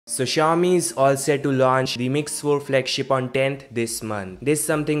So Xiaomi is all set to launch the Mix 4 flagship on 10th this month. This is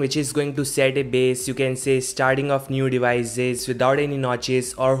something which is going to set a base, you can say, starting of new devices without any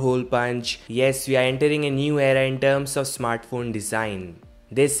notches or hole punch. Yes, we are entering a new era in terms of smartphone design.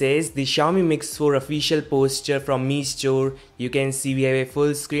 This is the Xiaomi Mix 4 official poster from Mi Store. You can see we have a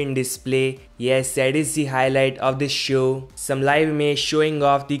full screen display. Yes, that is the highlight of this show. Some live image showing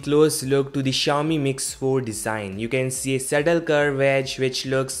off the close look to the Xiaomi Mix 4 design. You can see a subtle curve edge which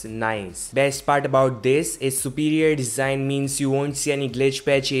looks nice. Best part about this is superior design means you won't see any glitch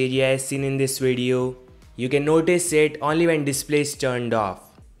patch area as seen in this video. You can notice it only when display is turned off.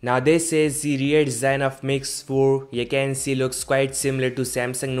 Now this is the rear design of Mix 4. You can see looks quite similar to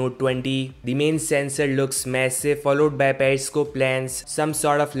Samsung Note 20. The main sensor looks massive, followed by periscope lens, some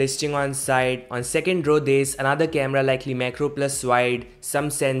sort of listing on side. On second row there is another camera, likely macro plus wide, some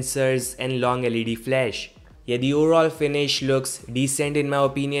sensors and long LED flash. Yeah, the overall finish looks decent in my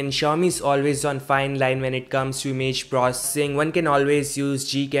opinion. Xiaomi is always on fine line when it comes to image processing. One can always use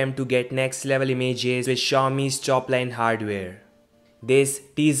Gcam to get next level images with Xiaomi's top line hardware. This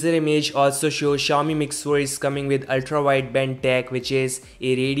teaser image also shows Xiaomi Mix 4 is coming with ultra-wideband tech, which is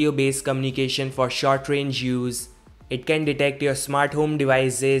a radio-based communication for short-range use. It can detect your smart home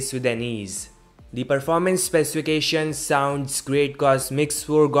devices with an ease. The performance specification sounds great cause Mix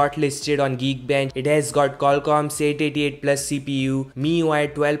 4 got listed on Geekbench. It has got Qualcomm's 888 Plus CPU,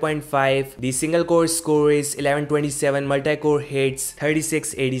 MIUI 12.5. The single core score is 1127, multi-core hits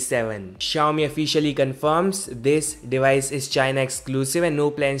 3687. Xiaomi officially confirms this device is China exclusive and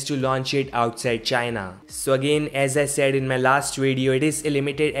no plans to launch it outside China. So again, as I said in my last video, it is a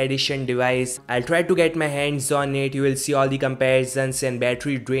limited edition device. I'll try to get my hands on it. You will see all the comparisons and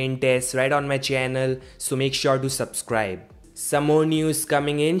battery drain tests right on my channel. So make sure to subscribe. Some more news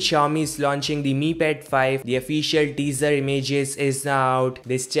coming in. Xiaomi is launching the Mi Pad 5. The official teaser images is now out.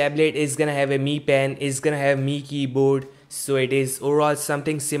 This tablet is gonna have a Mi Pen, is gonna have Mi Keyboard. So it is overall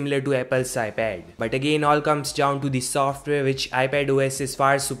something similar to Apple's iPad. But again, all comes down to the software, which iPadOS is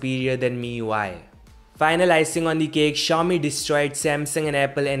far superior than MIUI. Final icing on the cake, Xiaomi destroyed Samsung and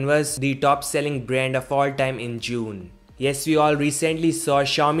Apple and was the top selling brand of all time in June. Yes, we all recently saw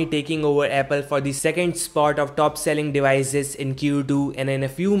Xiaomi taking over Apple for the second spot of top selling devices in Q2, and in a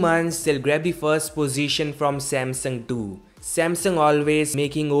few months they'll grab the first position from Samsung too. Samsung always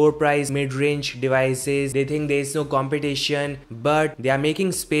making overpriced mid-range devices. They think there is no competition, but they are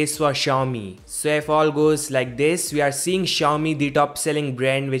making space for Xiaomi. So if all goes like this, we are seeing Xiaomi the top selling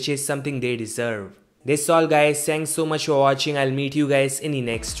brand, which is something they deserve. That's all guys, thanks so much for watching. I'll meet you guys in the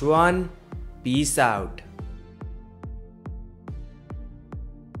next one. Peace out.